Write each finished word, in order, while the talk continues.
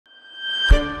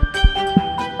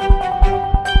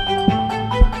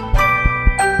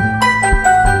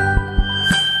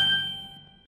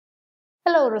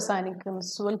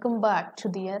Rasainicals, welcome back to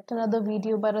the yet another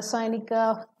video by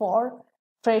Rasainica for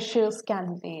freshers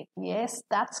candidate. Yes,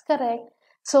 that's correct.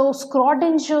 So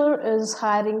Schrodinger is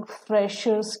hiring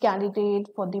freshers candidate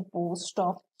for the post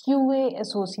of QA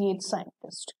associate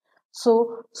scientist.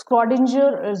 So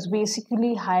Schrodinger is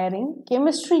basically hiring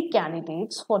chemistry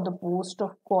candidates for the post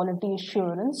of quality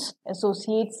assurance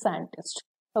associate scientist.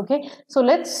 Okay, so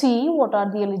let's see what are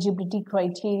the eligibility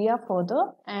criteria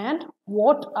further and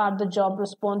what are the job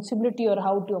responsibility or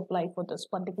how to apply for this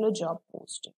particular job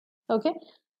posting. Okay,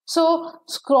 so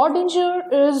Schrodinger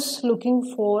is looking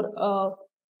for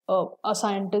a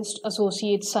scientist,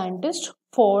 associate scientist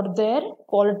for their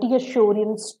quality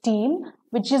assurance team,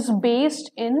 which is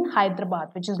based in Hyderabad,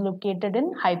 which is located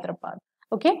in Hyderabad.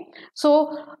 Okay,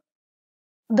 so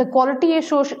the quality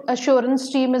assurance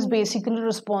team is basically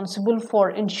responsible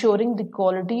for ensuring the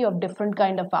quality of different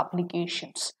kind of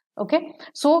applications. Okay,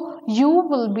 so you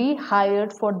will be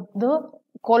hired for the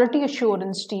quality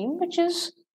assurance team, which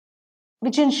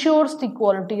ensures the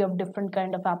quality of different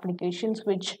kind of applications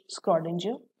which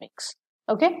Schrodinger makes.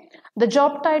 Okay, the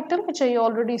job title, which I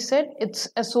already said, it's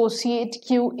associate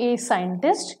QA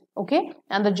scientist. Okay,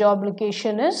 and the job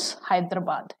location is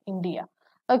Hyderabad, India.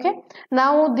 Okay,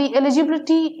 now the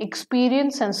eligibility,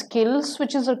 experience and skills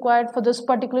which is required for this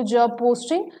particular job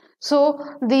posting. So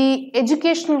the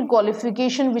educational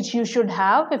qualification which you should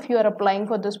have if you are applying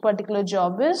for this particular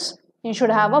job is you should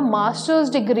have a master's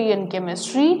degree in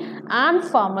chemistry and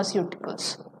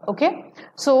pharmaceuticals. Okay,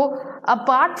 so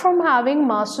apart from having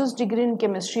master's degree in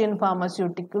chemistry and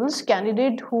pharmaceuticals,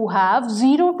 candidate who have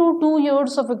 0 to 2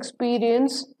 years of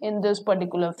experience in this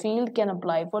particular field can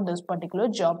apply for this particular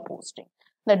job posting.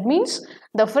 That means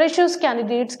the freshers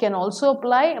candidates can also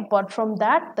apply. Apart from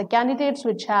that, the candidates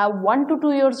which have 1 to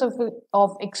 2 years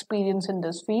of experience in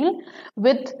this field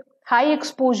with high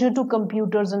exposure to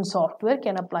computers and software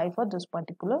can apply for this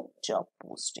particular job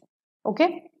posting.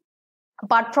 Okay.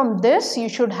 Apart from this, you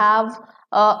should have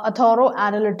a thorough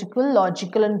analytical,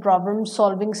 logical and problem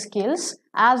solving skills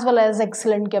as well as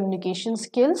excellent communication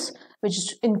skills,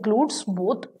 which includes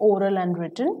both oral and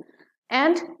written.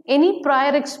 And any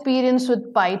prior experience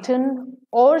with Python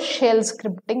or shell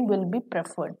scripting will be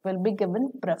preferred, will be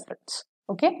given preference.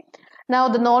 Okay. Now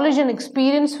the knowledge and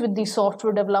experience with the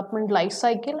software development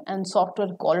lifecycle and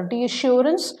software quality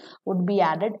assurance would be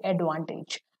added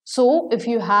advantage. So if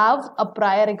you have a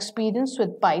prior experience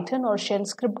with Python or shell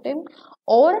scripting,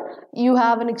 or you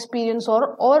have an experience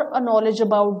or a knowledge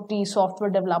about the software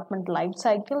development life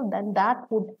cycle, then that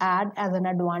would add as an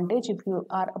advantage if you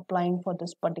are applying for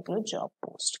this particular job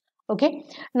post. Okay,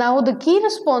 now the key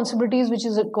responsibilities which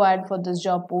is required for this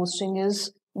job posting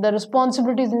is the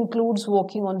responsibilities includes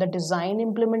working on the design,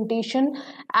 implementation,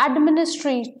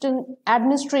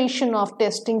 administration of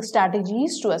testing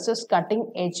strategies to assess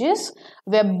cutting edges,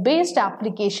 web-based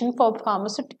application for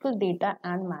pharmaceutical data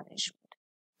and management.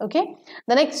 Okay,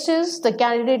 the next is the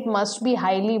candidate must be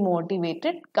highly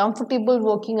motivated, comfortable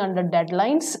working under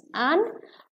deadlines and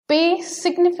pay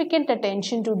significant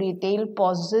attention to detail,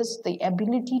 possess the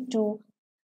ability to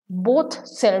both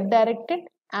self-directed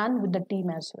and with the team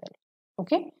as well.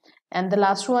 Okay, and the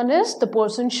last one is the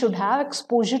person should have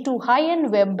exposure to high-end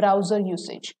web browser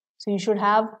usage. So you should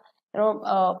have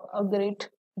a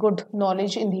good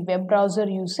knowledge in the web browser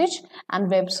usage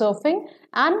and web surfing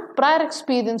and prior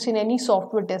experience in any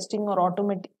software testing or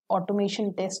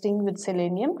automation testing with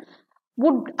Selenium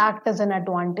would act as an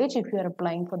advantage if you are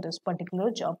applying for this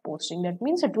particular job posting. That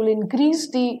means it will increase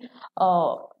the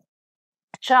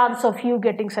chance of you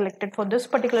getting selected for this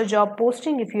particular job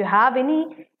posting if you have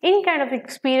any kind of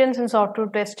experience in software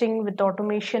testing with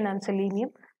automation and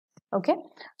Selenium. Okay,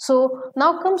 so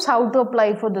now comes how to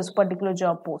apply for this particular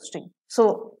job posting.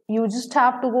 So you just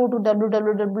have to go to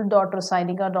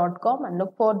www.rasainica.com and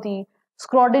look for the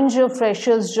Schrodinger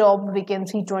freshers job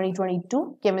vacancy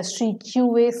 2022 chemistry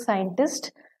QA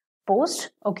scientist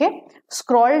post. Okay,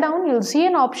 scroll down, you'll see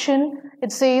an option.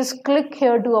 It says click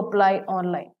here to apply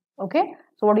online. Okay,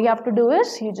 so what you have to do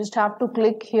is you just have to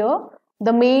click here.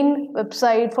 The main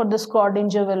website for the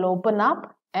Schrodinger will open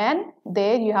up and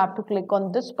there you have to click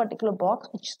on this particular box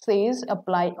which says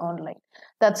apply online.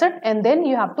 That's it, and then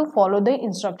you have to follow the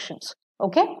instructions.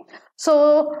 Okay,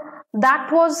 so that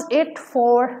was it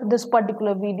for this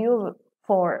particular video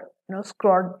for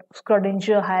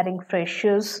Schrodinger hiring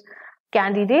freshers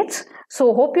candidates.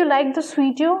 So hope you like this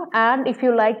video, and if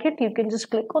you like it, you can just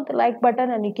click on the like button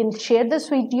and you can share this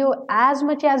video as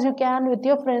much as you can with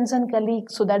your friends and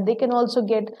colleagues so that they can also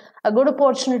get a good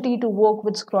opportunity to work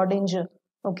with Schrodinger.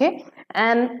 Okay,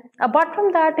 and apart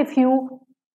from that, if you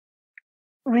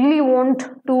really want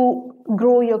to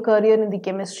grow your career in the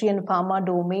chemistry and pharma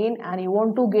domain, and you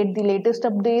want to get the latest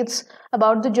updates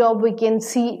about the job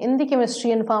vacancy in the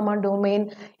chemistry and pharma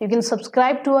domain, you can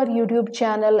subscribe to our YouTube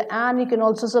channel, and you can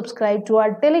also subscribe to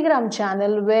our Telegram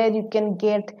channel where you can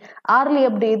get hourly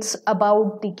updates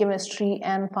about the chemistry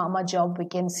and pharma job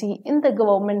vacancy in the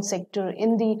government sector,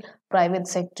 in the private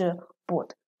sector,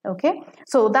 both. Okay,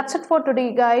 so that's it for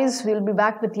today, guys. We'll be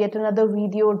back with yet another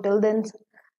video. Till then,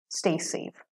 stay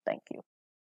safe. Thank you.